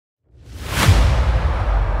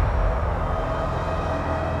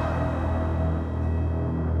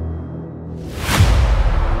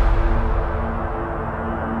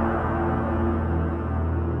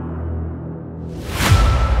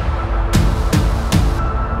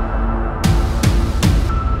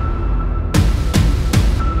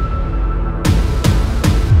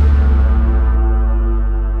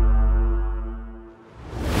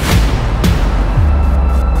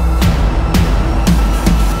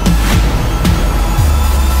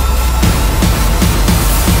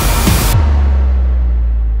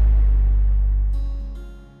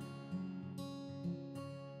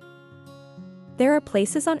are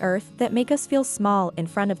places on Earth that make us feel small in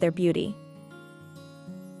front of their beauty.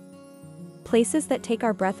 Places that take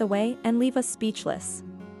our breath away and leave us speechless.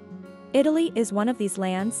 Italy is one of these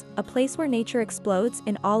lands, a place where nature explodes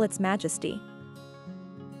in all its majesty.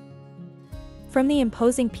 From the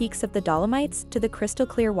imposing peaks of the Dolomites to the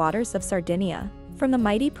crystal-clear waters of Sardinia, from the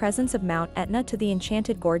mighty presence of Mount Etna to the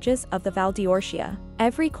enchanted gorges of the Val d'Orcia,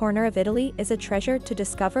 every corner of Italy is a treasure to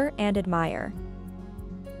discover and admire.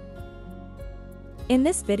 In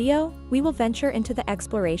this video, we will venture into the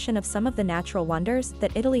exploration of some of the natural wonders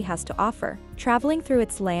that Italy has to offer, traveling through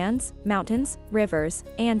its lands, mountains, rivers,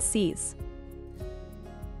 and seas.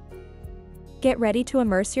 Get ready to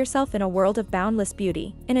immerse yourself in a world of boundless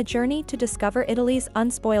beauty, in a journey to discover Italy's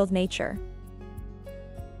unspoiled nature.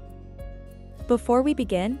 Before we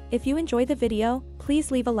begin, if you enjoy the video,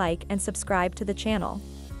 please leave a like and subscribe to the channel.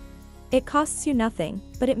 It costs you nothing,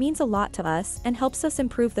 but it means a lot to us and helps us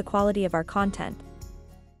improve the quality of our content.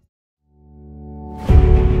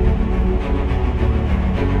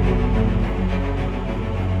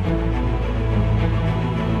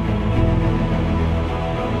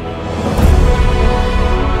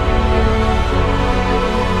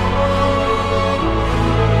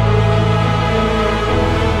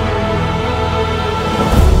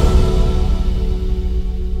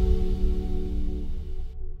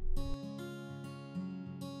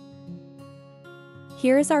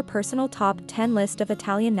 Here is our personal top 10 list of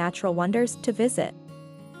Italian natural wonders to visit.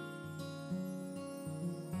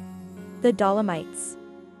 The Dolomites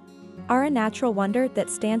are a natural wonder that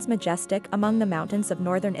stands majestic among the mountains of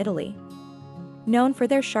northern Italy. Known for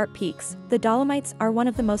their sharp peaks, the Dolomites are one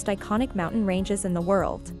of the most iconic mountain ranges in the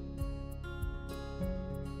world.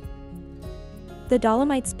 The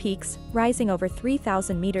Dolomites' peaks, rising over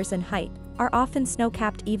 3,000 meters in height, are often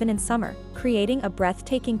snow-capped even in summer, creating a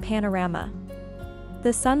breathtaking panorama.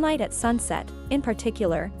 The sunlight at sunset, in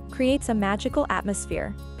particular, creates a magical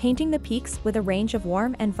atmosphere, painting the peaks with a range of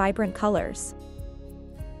warm and vibrant colors.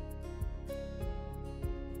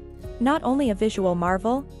 Not only a visual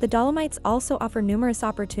marvel, the Dolomites also offer numerous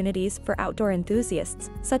opportunities for outdoor enthusiasts,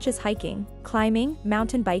 such as hiking, climbing,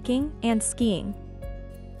 mountain biking, and skiing.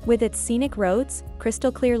 With its scenic roads,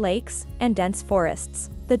 crystal-clear lakes, and dense forests,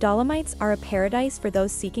 the Dolomites are a paradise for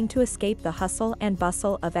those seeking to escape the hustle and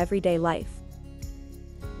bustle of everyday life.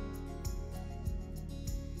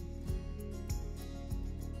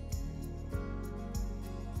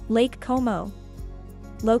 Lake Como.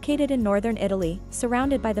 Located in northern Italy,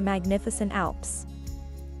 surrounded by the magnificent Alps.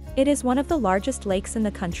 It is one of the largest lakes in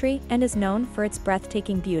the country and is known for its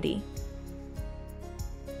breathtaking beauty.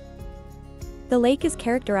 The lake is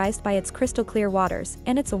characterized by its crystal-clear waters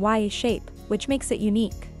and its Y shape, which makes it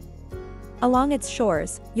unique. Along its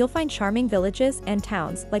shores, you'll find charming villages and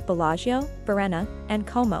towns like Bellagio, Varenna, and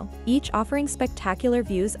Como, each offering spectacular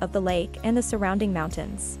views of the lake and the surrounding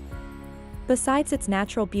mountains. Besides its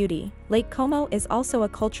natural beauty, Lake Como is also a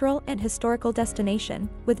cultural and historical destination,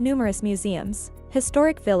 with numerous museums,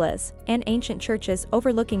 historic villas, and ancient churches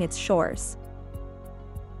overlooking its shores.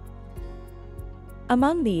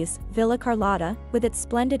 Among these, Villa Carlotta, with its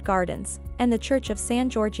splendid gardens, and the Church of San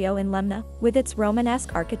Giorgio in Lemna, with its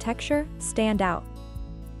Romanesque architecture, stand out.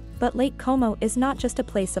 But Lake Como is not just a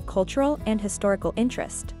place of cultural and historical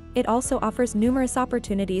interest. It also offers numerous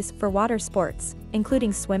opportunities for water sports,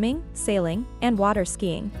 including swimming, sailing, and water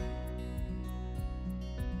skiing.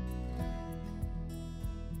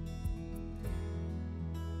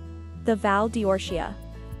 The Val d'Orcia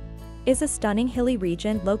is a stunning hilly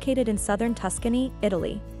region located in southern Tuscany,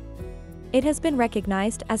 Italy. It has been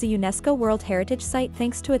recognized as a UNESCO World Heritage Site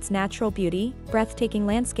thanks to its natural beauty, breathtaking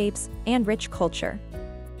landscapes, and rich culture.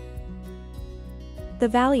 The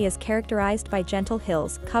valley is characterized by gentle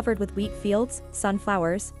hills covered with wheat fields,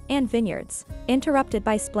 sunflowers, and vineyards, interrupted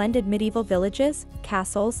by splendid medieval villages,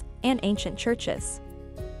 castles, and ancient churches.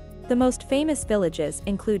 The most famous villages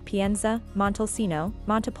include Pienza, Montalcino,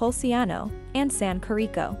 Montepulciano, and San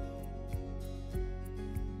Carico.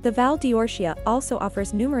 The Val d'Orcia also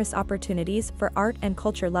offers numerous opportunities for art and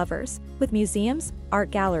culture lovers, with museums, art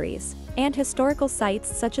galleries, and historical sites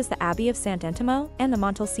such as the Abbey of Sant'Antimo and the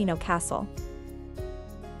Montalcino Castle.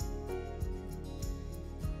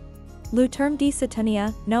 Terme di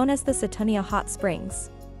Saturnia, known as the Saturnia Hot Springs,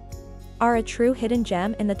 are a true hidden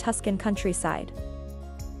gem in the Tuscan countryside.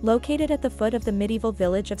 Located at the foot of the medieval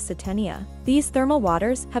village of Saturnia, these thermal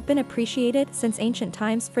waters have been appreciated since ancient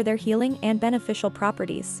times for their healing and beneficial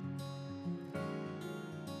properties.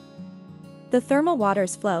 The thermal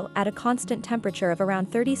waters flow at a constant temperature of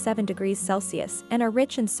around 37 degrees Celsius and are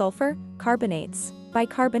rich in sulfur, carbonates,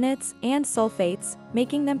 bicarbonates, and sulfates,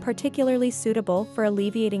 making them particularly suitable for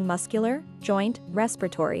alleviating muscular, joint,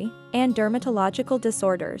 respiratory, and dermatological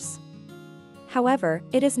disorders. However,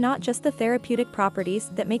 it is not just the therapeutic properties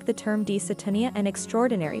that make the Terme di Saturnia an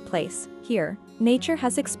extraordinary place. Here, nature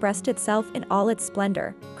has expressed itself in all its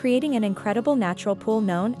splendor, creating an incredible natural pool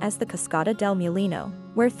known as the Cascata del Mulino,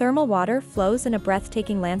 where thermal water flows in a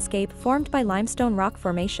breathtaking landscape formed by limestone rock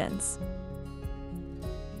formations.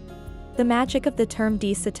 The magic of the Terme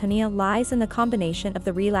di Saturnia lies in the combination of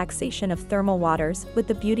the relaxation of thermal waters with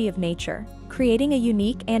the beauty of nature, creating a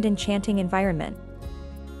unique and enchanting environment.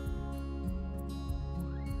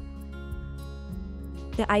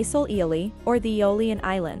 The Isole Aeoli, or the Aeolian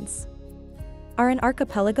Islands, are an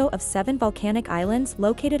archipelago of 7 volcanic islands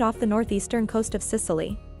located off the northeastern coast of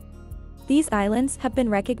Sicily. These islands have been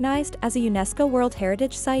recognized as a UNESCO World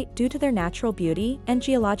Heritage Site due to their natural beauty and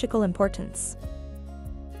geological importance.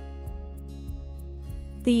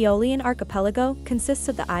 The Aeolian archipelago consists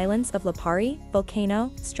of the islands of Lipari,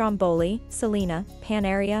 Vulcano, Stromboli, Salina,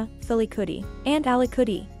 Panaria, Filicudi, and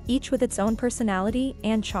Alicudi, each with its own personality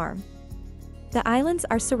and charm. The islands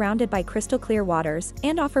are surrounded by crystal-clear waters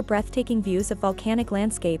and offer breathtaking views of volcanic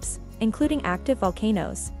landscapes, including active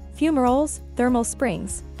volcanoes, fumaroles, thermal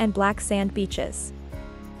springs, and black sand beaches.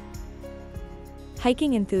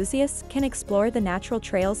 Hiking enthusiasts can explore the natural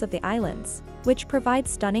trails of the islands, which provide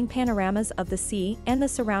stunning panoramas of the sea and the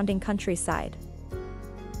surrounding countryside.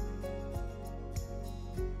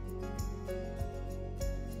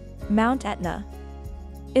 Mount Etna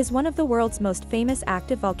is one of the world's most famous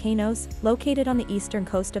active volcanoes, located on the eastern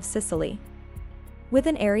coast of Sicily. With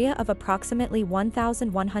an area of approximately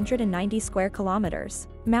 1,190 square kilometers,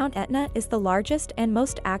 Mount Etna is the largest and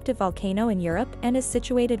most active volcano in Europe and is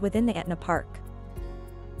situated within the Etna Park.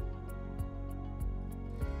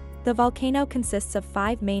 The volcano consists of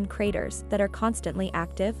 5 main craters that are constantly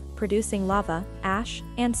active, producing lava, ash,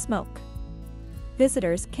 and smoke.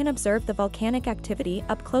 Visitors can observe the volcanic activity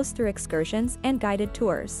up close through excursions and guided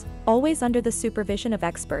tours, always under the supervision of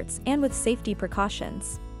experts and with safety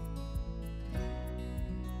precautions.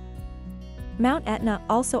 Mount Etna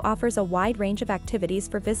also offers a wide range of activities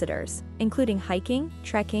for visitors, including hiking,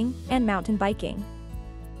 trekking, and mountain biking.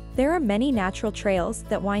 There are many natural trails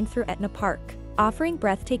that wind through Etna Park, offering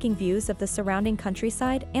breathtaking views of the surrounding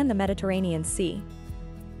countryside and the Mediterranean Sea.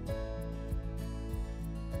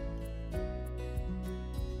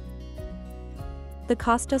 The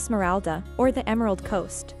Costa Smeralda, or the Emerald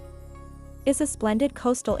Coast, is a splendid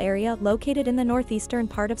coastal area located in the northeastern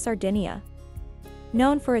part of Sardinia.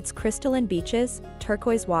 Known for its crystalline beaches,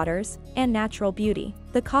 turquoise waters, and natural beauty,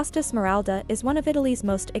 the Costa Smeralda is one of Italy's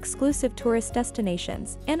most exclusive tourist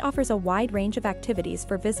destinations and offers a wide range of activities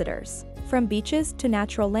for visitors, from beaches to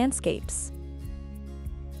natural landscapes.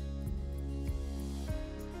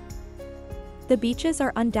 The beaches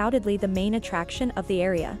are undoubtedly the main attraction of the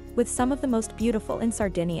area, with some of the most beautiful in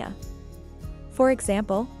Sardinia. For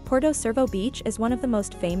example, Porto Cervo Beach is one of the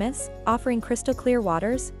most famous, offering crystal-clear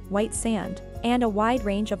waters, white sand, and a wide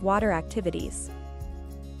range of water activities.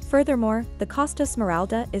 Furthermore, the Costa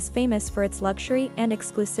Smeralda is famous for its luxury and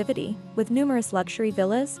exclusivity, with numerous luxury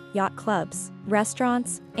villas, yacht clubs,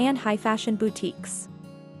 restaurants, and high-fashion boutiques.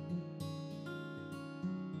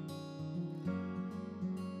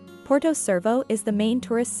 Porto Cervo is the main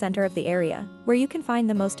tourist center of the area, where you can find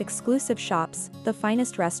the most exclusive shops, the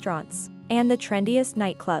finest restaurants, and the trendiest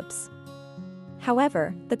nightclubs.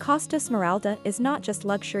 However, the Costa Smeralda is not just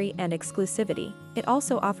luxury and exclusivity, it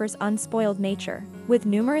also offers unspoiled nature, with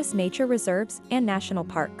numerous nature reserves and national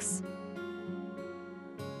parks.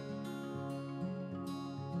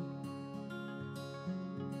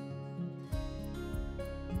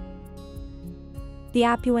 The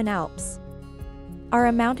Apuan Alps are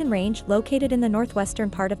a mountain range located in the northwestern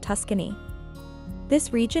part of Tuscany.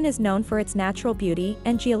 This region is known for its natural beauty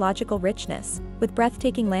and geological richness, with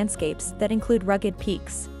breathtaking landscapes that include rugged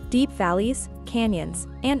peaks, deep valleys, canyons,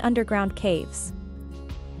 and underground caves.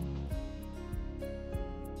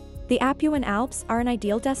 The Apuan Alps are an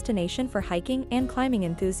ideal destination for hiking and climbing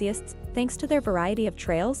enthusiasts thanks to their variety of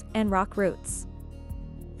trails and rock routes.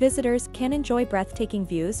 Visitors can enjoy breathtaking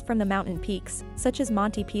views from the mountain peaks, such as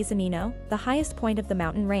Monte Pisanino, the highest point of the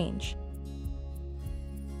mountain range.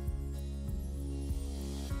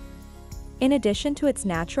 In addition to its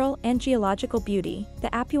natural and geological beauty, the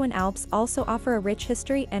Apuan Alps also offer a rich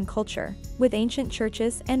history and culture, with ancient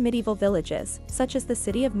churches and medieval villages, such as the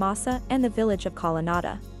city of Massa and the village of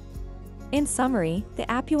Colonnata. In summary, the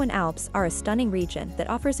Apuan Alps are a stunning region that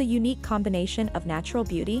offers a unique combination of natural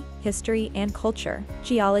beauty, history and culture,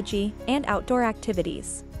 geology, and outdoor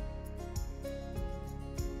activities.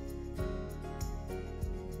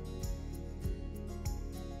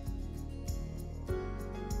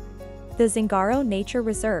 The Zingaro Nature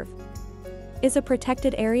Reserve is a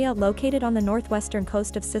protected area located on the northwestern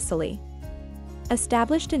coast of Sicily.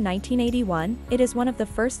 Established in 1981, it is one of the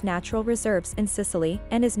first natural reserves in Sicily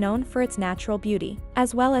and is known for its natural beauty,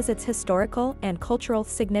 as well as its historical and cultural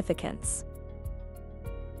significance.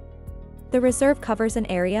 The reserve covers an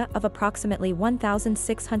area of approximately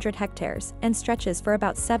 1,600 hectares and stretches for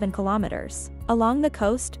about 7 kilometers along the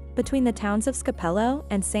coast, between the towns of Scapello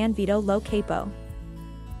and San Vito lo Capo.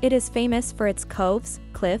 It is famous for its coves,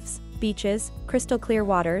 cliffs, beaches, crystal clear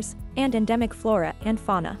waters, and endemic flora and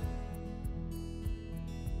fauna.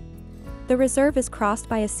 The reserve is crossed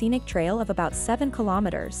by a scenic trail of about 7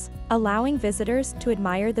 kilometers, allowing visitors to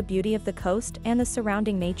admire the beauty of the coast and the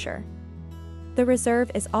surrounding nature. The reserve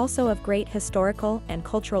is also of great historical and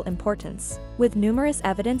cultural importance, with numerous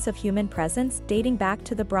evidence of human presence dating back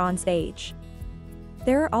to the Bronze Age.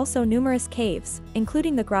 There are also numerous caves,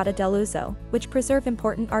 including the Grotta dell'Uso, which preserve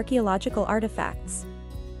important archaeological artifacts.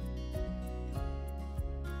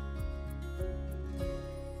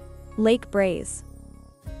 Lake Braies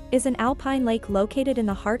is an alpine lake located in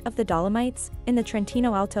the heart of the Dolomites, in the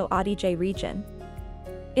Trentino Alto Adige region.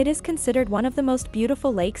 It is considered one of the most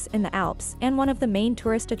beautiful lakes in the Alps and one of the main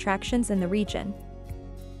tourist attractions in the region.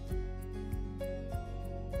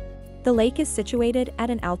 The lake is situated at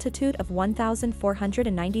an altitude of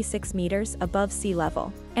 1,496 meters above sea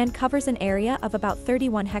level, and covers an area of about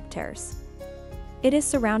 31 hectares. It is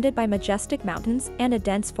surrounded by majestic mountains and a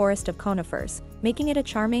dense forest of conifers, making it a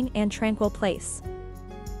charming and tranquil place.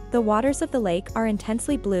 The waters of the lake are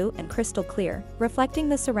intensely blue and crystal clear, reflecting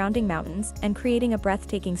the surrounding mountains and creating a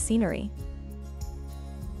breathtaking scenery.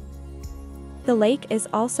 The lake is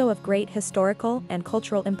also of great historical and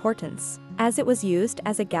cultural importance, as it was used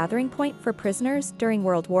as a gathering point for prisoners during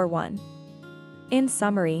World War I. In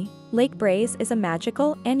summary, Lake Braies is a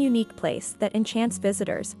magical and unique place that enchants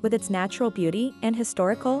visitors with its natural beauty and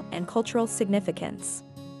historical and cultural significance.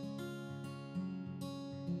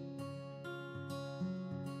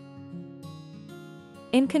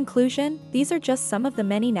 In conclusion, these are just some of the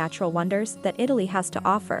many natural wonders that Italy has to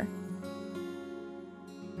offer.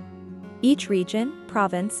 Each region,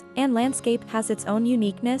 province, and landscape has its own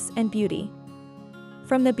uniqueness and beauty.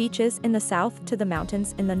 From the beaches in the south to the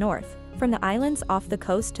mountains in the north, from the islands off the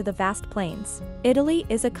coast to the vast plains, Italy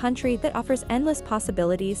is a country that offers endless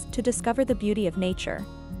possibilities to discover the beauty of nature.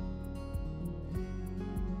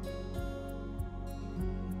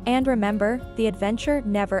 And remember, the adventure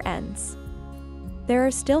never ends. There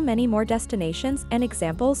are still many more destinations and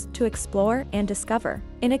examples to explore and discover,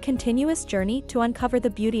 in a continuous journey to uncover the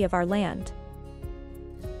beauty of our land.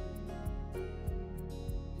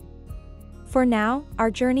 For now,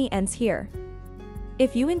 our journey ends here.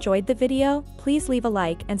 If you enjoyed the video, please leave a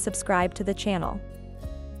like and subscribe to the channel.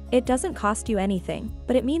 It doesn't cost you anything,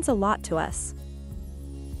 but it means a lot to us.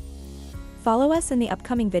 Follow us in the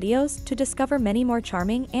upcoming videos to discover many more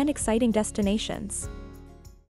charming and exciting destinations.